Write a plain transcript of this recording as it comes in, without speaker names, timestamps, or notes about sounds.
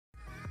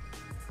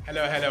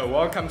Hello,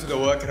 welcome to the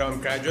Work at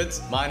Home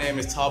Graduates. My name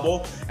is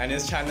Tabo, and in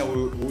this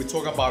channel we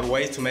talk about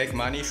ways to make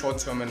money,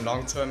 short-term and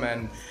long-term,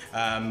 and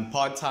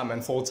part-time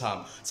and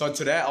full-time. So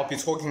today I'll be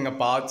talking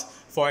about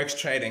Forex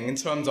trading in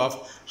terms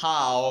of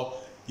how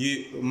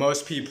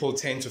most people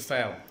tend to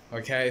fail.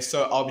 Okay,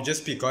 so I'll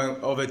just be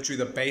going over through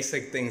the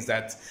basic things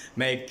that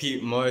make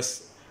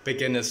most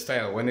beginners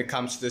fail when it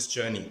comes to this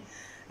journey.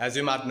 As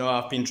you might know,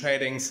 I've been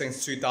trading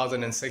since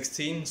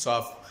 2016, so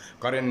I've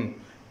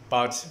gotten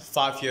about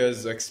 5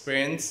 years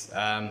experience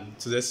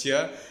to this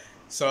year.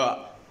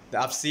 So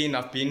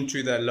I've been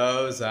through the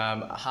lows,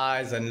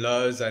 highs and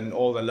lows, and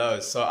all the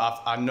lows. So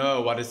I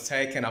know what it's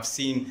taken. I've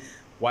seen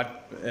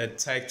what it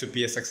takes to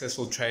be a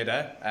successful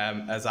trader,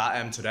 as I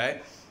am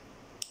today.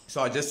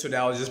 So today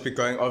I'll just be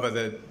going over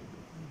the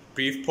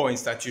brief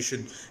points that you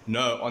should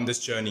know on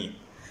this journey.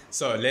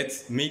 So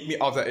let's meet me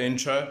off the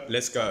intro.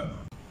 Let's go.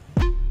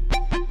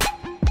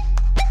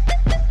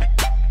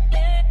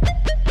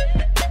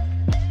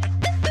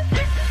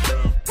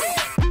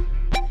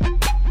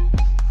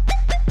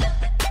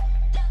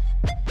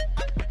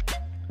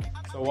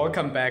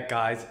 Welcome back,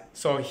 guys.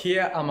 So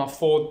here are my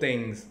 4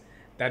 things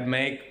that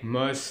make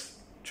most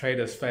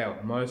traders fail,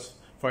 most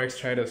Forex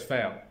traders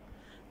fail.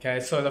 Okay,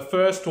 so the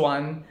first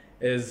one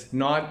is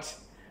not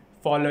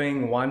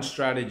following one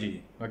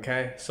strategy.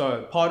 Okay,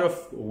 so part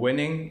of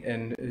winning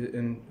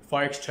in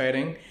Forex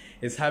trading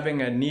is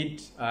having a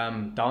neat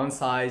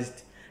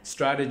downsized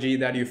strategy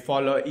that you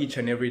follow each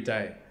and every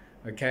day.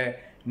 Okay,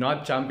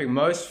 not jumping.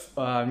 Most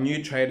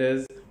new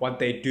traders, what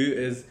they do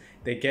is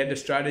they get a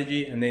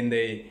strategy and then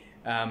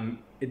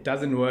it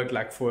doesn't work.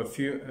 Like for a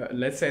few,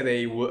 let's say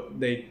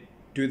they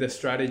do the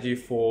strategy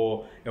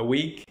for a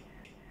week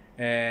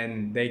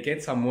and they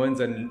get some wins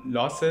and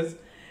losses,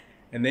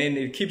 and then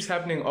it keeps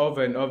happening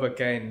over and over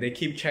again. They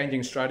keep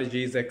changing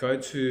strategies. They go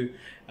to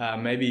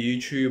maybe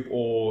YouTube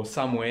or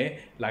somewhere,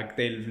 like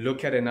they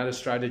look at another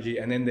strategy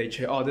and then they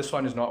check, oh, this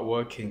one is not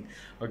working.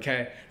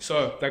 Okay,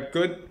 so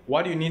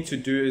what you need to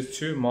do is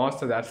to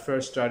master that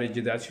first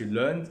strategy that you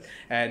learned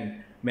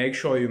and make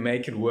sure you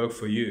make it work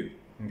for you.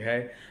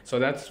 Okay, so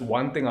that's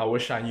one thing I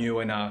wish I knew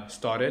when I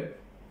started.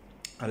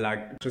 I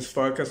like just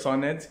focus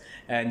on it,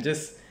 and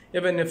just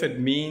even if it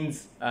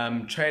means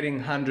trading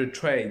 100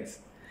 trades,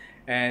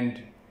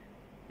 and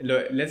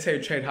let's say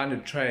you trade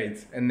 100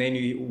 trades and then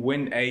you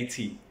win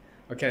 80.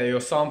 Okay, your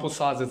sample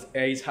size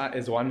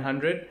is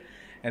 100,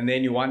 and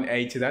then you won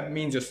 80. That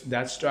means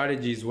that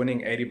strategy is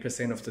winning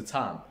 80% of the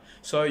time.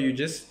 So you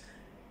just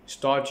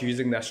start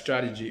using that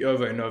strategy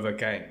over and over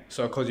again.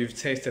 So because you've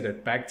tested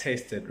it, back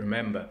tested,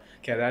 remember.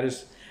 Okay, that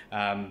is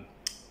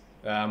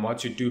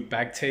what you do,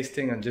 back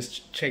testing, and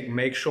just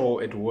make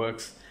sure it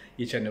works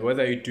each and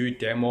whether you do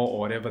demo or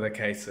whatever the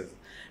case is.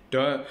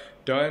 Don't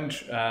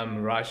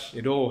rush.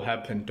 It all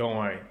happen. Don't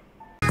worry.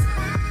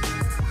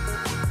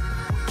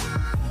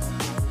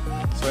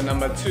 So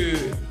number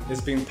 2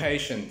 is being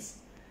patient.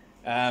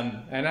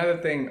 Another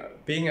thing,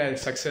 being a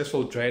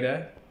successful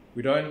trader,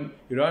 you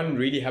don't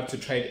really have to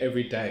trade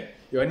every day.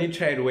 You only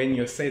trade when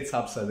your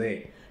setups are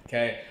there.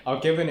 Okay, I'll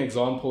give an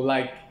example.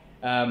 Like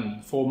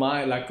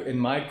in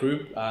my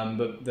group,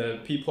 the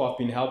people I've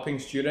been helping,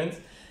 students,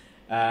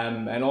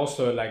 and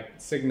also like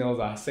signals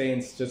are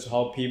saying just to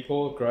help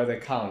people grow their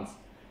accounts.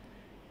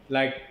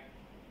 Like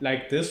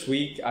this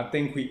week, I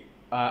think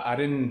I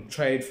didn't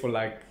trade for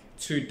like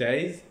 2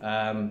 days.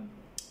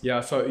 Yeah,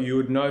 so you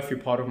would know if you're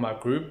part of my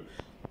group.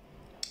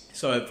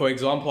 So for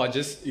example, I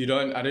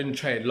didn't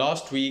trade.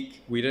 Last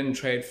week we didn't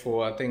trade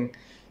for I think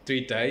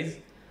 3 days.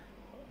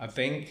 I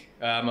think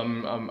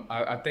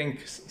I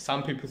think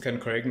some people can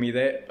correct me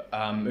there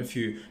if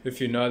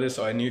you know this,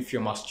 or if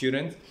you're my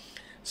student.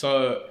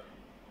 So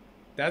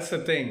that's the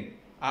thing.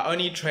 I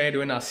only trade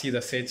when I see the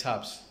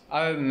setups.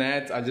 Other than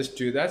that, I just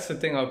do. That's the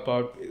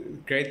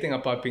great thing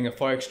about being a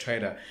Forex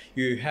trader.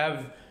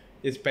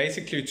 It's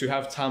basically to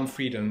have time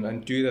freedom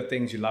and do the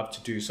things you love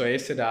to do. So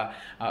yesterday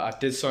I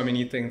did so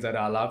many things that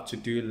I love to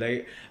do,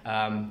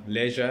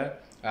 leisure.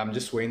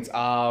 Just went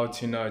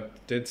out,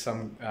 did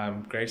some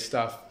great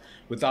stuff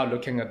without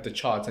looking at the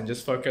charts, and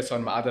just focus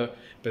on my other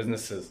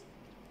businesses.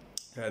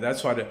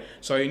 That's what.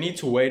 So you need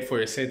to wait for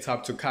your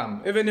setup to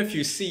come. Even if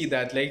you see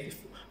that, like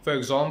for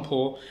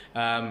example,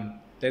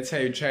 let's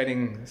say you're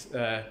trading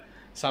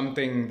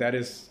something that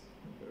is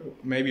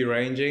maybe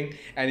ranging,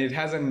 and it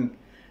hasn't.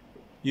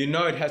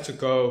 It has to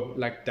go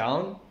like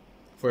down,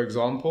 for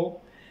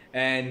example,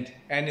 and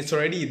it's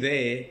already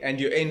there, and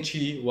your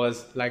entry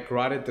was like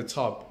right at the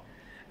top.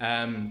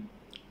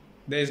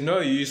 There's no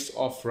use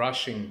of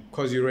rushing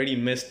because you already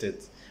missed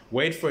it.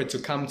 Wait for it to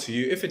come to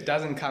you. If it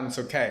doesn't come, it's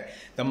okay.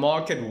 The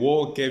market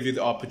will give you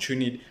the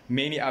opportunity,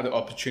 many other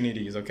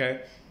opportunities.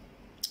 Okay,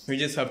 you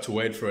just have to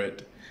wait for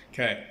it.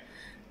 Okay,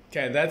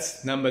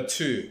 that's number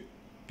 2.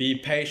 Be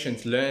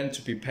patient. Learn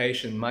to be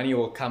patient. Money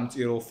will come.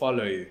 It will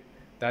follow you.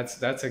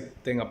 That's a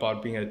thing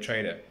about being a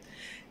trader.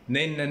 And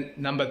then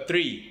number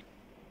 3.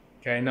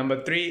 Okay,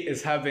 number 3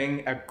 is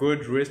having a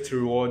good risk to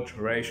reward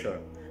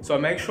ratio. So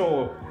make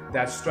sure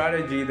that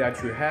strategy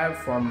that you have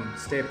from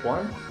step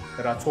 1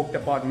 that I talked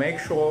about, make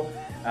sure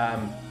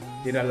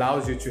it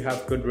allows you to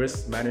have good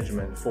risk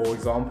management. For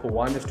example,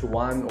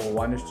 1:1 or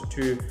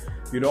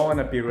 1:2, you don't want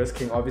to be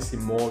risking obviously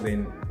more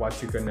than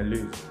what you're going to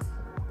lose.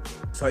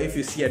 So if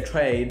you see a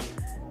trade,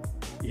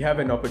 you have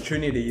an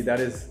opportunity that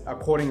is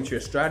according to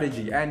your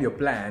strategy and your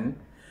plan.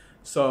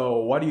 So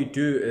what you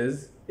do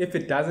is, if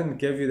it doesn't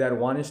give you that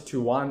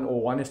 1:1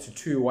 or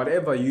 1:2,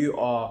 whatever you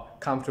are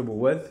comfortable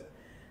with,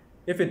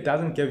 if it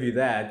doesn't give you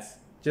that,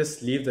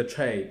 just leave the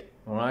trade.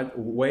 All right,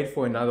 wait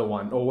for another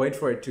one, or wait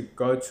for it to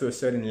go to a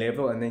certain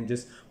level and then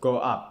just go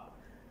up.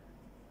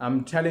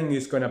 I'm telling you,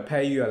 it's going to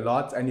pay you a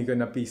lot, and you're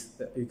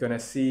going to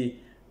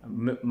see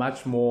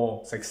much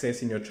more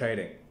success in your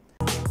trading.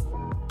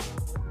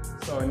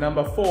 So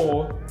number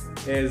 4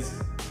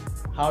 is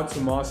how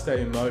to master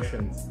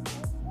emotions.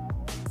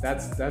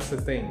 That's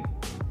the thing.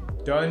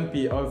 Don't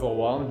be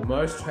overwhelmed.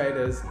 Most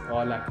traders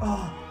are like,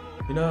 oh,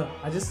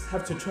 I just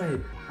have to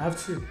trade. I have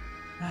to.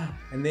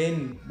 And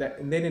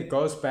then it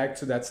goes back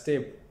to that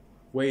step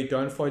where you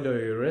don't follow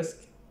your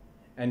risk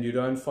and you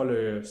don't follow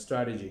your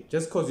strategy.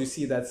 Just because you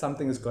see that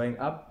something is going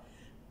up,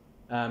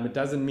 it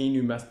doesn't mean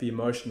you must be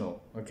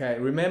emotional. Okay,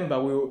 remember,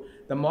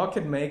 the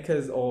market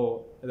makers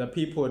or the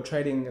people who are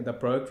trading, the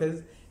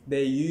brokers,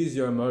 they use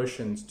your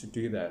emotions to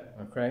do that.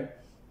 Okay,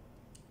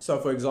 so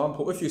for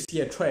example, if you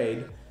see a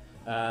trade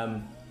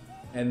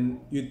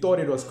and you thought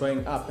it was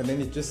going up and then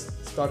it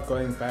just start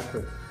going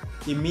backward,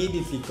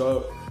 immediately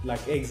go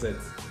like exit.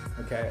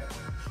 Okay,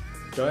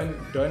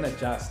 don't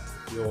adjust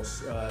your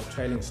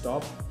trailing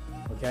stop.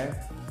 Okay,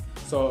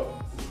 so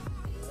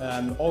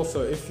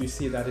also if you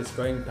see that it's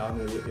going down,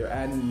 your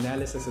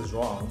analysis is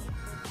wrong,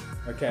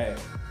 okay,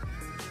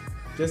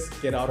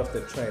 just get out of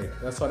the trade.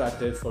 That's what I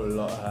did for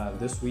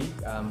this week.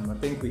 I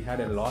think we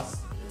had a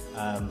loss.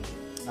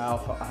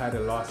 I had a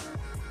loss.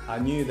 I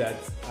knew that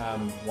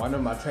one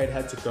of my trade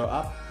had to go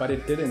up, but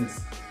it didn't.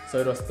 So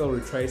it was still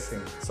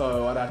retracing.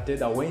 So what I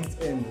did, I went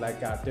in,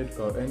 like I did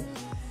go in,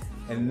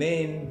 and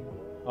then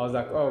I was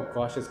like, oh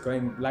gosh, it's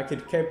going, like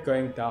it kept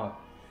going down.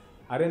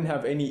 I didn't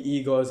have any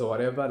egos or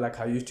whatever like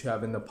I used to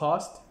have in the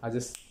past. I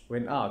just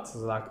went out. So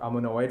like, I'm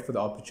gonna wait for the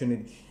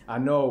opportunity. I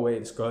know where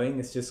it's going.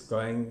 It's just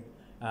going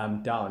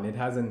down.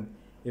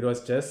 It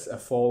was just a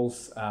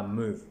false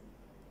move.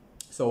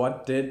 So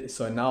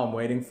now I'm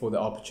waiting for the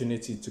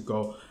opportunity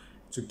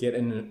to get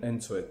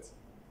into it.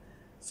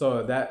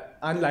 So that,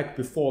 unlike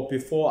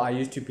before I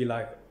used to be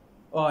like,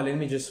 oh, let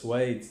me just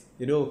wait,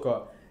 it'll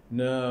go,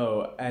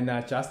 no, and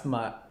adjust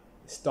my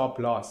stop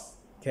loss,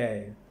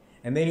 okay,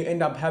 and then you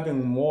end up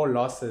having more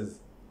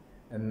losses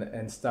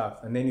and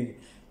stuff, and then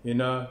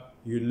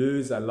you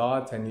lose a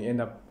lot, and you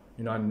end up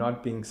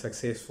not being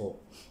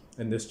successful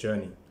in this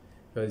journey,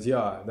 because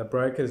the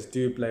brokers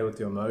do play with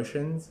your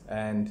emotions,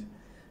 and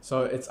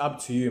so it's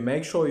up to you.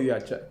 Make sure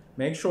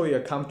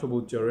you're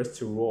comfortable with your risk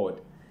to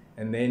reward,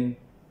 and then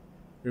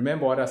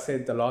remember what I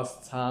said the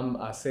last time.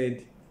 I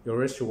said your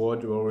risk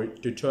reward will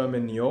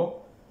determine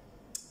your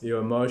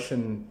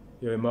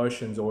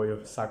emotions or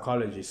your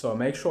psychology. So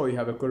make sure you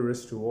have a good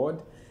risk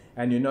reward,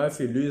 and if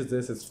you lose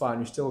this, it's fine.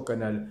 You're still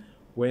gonna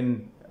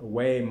win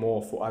way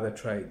more for other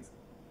trades.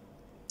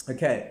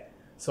 Okay,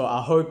 so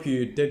I hope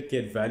you did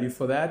get value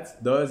for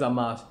that. Those are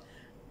my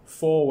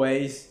 4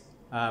 ways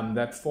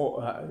that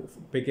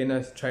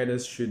beginners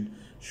traders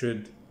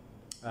should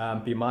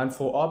be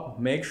mindful of.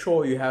 Make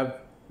sure you have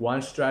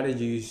one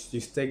strategy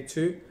you stick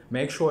to.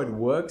 Make sure it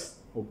works,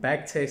 or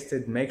back test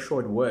it. Make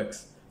sure it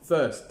works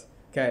first.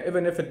 Okay,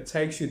 even if it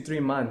takes you 3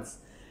 months,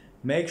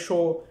 make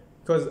sure,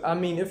 because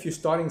if you're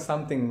starting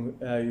something,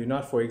 you're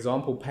not, for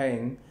example,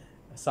 paying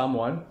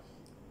someone,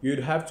 you'd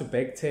have to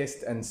back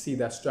test and see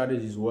that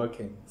strategy is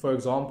working. For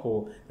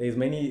example, there's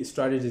many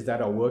strategies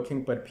that are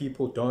working, but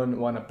people don't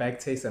want to back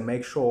test and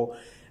make sure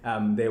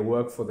they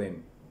work for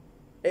them.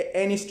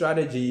 Any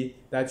strategy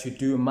that you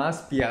do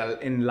must be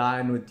in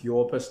line with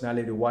your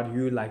personality, what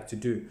you like to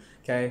do.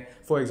 Okay,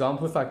 for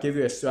example, if I give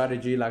you a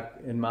strategy like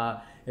in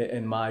my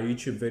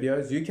YouTube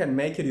videos, you can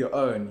make it your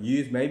own.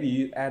 Maybe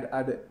you add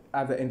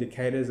other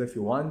indicators if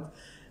you want.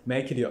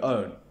 Make it your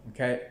own.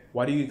 Okay,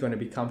 what are you going to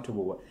be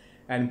comfortable with?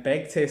 And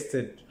back test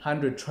it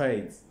 100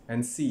 trades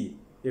and see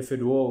if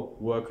it will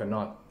work or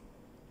not,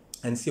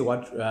 and see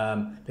what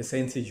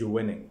percentage you're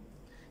winning.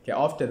 Okay,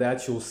 after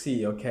that you'll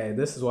see, okay,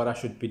 this is what I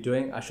should be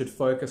doing. I should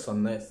focus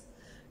on this.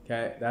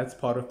 Okay, that's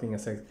part of being a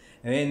success.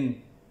 And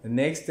then the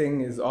next thing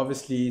is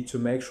obviously to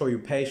make sure you're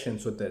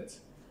patient with it.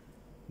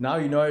 Now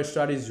you know your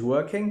strategy is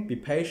working, be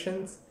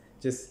patient,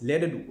 just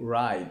let it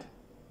ride.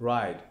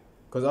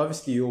 Because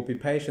obviously you'll be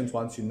patient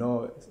once you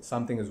know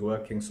something is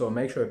working. So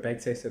make sure you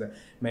backtest it and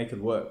make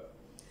it work.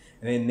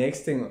 And then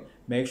next thing,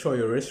 make sure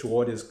your risk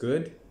reward is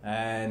good,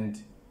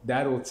 and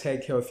that will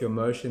take care of your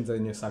emotions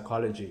and your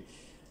psychology.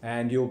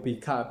 And you'll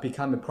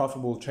become a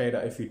profitable trader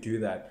if you do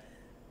that.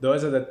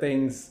 Those are the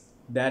things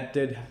that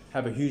did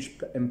have a huge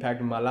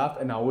impact on my life,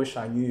 and I wish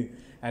I knew,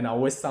 and I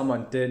wish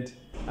someone did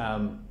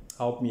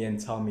help me and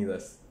tell me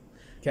this.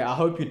 Okay, I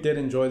hope you did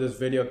enjoy this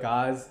video,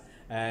 guys,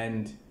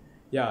 and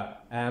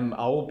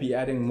I will be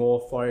adding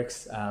more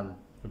Forex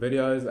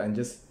videos, and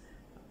just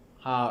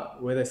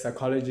whether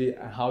psychology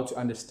and how to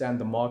understand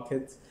the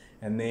market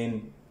and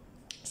then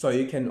so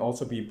you can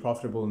also be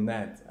profitable in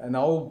that. And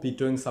I'll be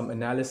doing some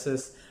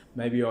analysis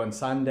maybe on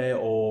Sunday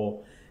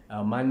or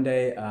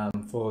Monday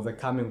for the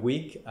coming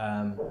week.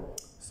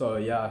 So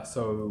yeah,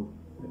 so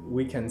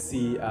we can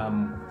see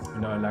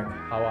like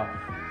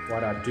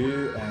what I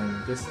do,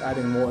 and just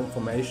adding more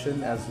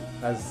information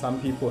as some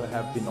people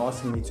have been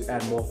asking me to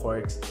add more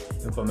Forex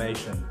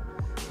information.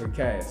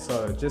 Okay,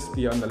 so just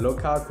be on the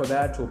lookout for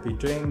that. We'll be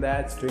doing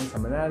that, doing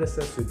some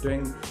analysis, we're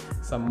doing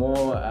some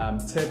more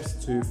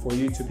tips for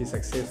you to be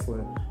successful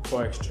in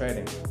Forex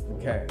trading.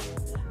 Okay,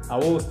 I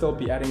will still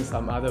be adding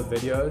some other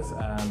videos,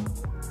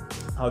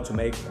 how to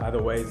make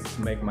other ways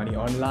to make money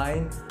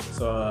online.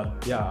 So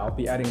yeah, I'll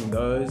be adding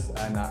those,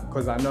 and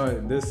because I know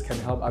this can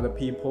help other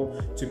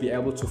people to be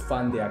able to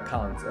fund their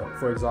accounts.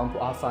 For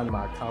example, I fund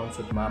my accounts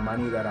with my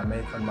money that I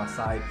make on my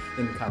side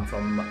income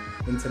from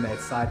internet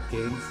side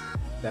gigs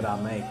that I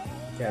make.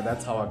 Okay,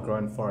 that's how I grow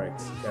in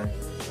Forex. Okay,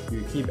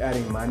 you keep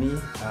adding money,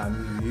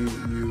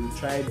 you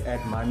trade,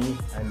 add money,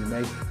 and you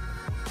make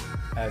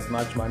as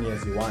much money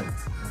as you want.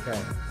 Okay,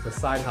 the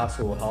side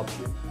hustle will help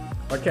you.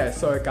 Okay,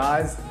 so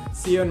guys,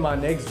 see you in my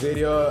next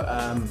video.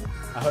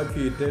 I hope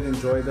you did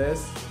enjoy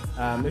this.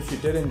 If you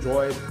did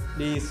enjoy,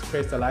 please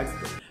press the like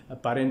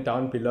button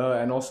down below,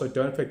 and also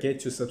don't forget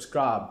to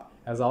subscribe,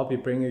 as I'll be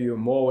bringing you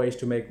more ways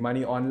to make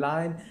money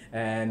online,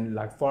 and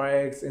like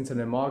Forex,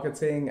 internet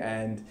marketing,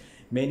 and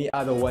many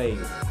other ways.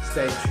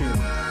 Stay tuned.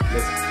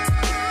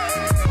 Let's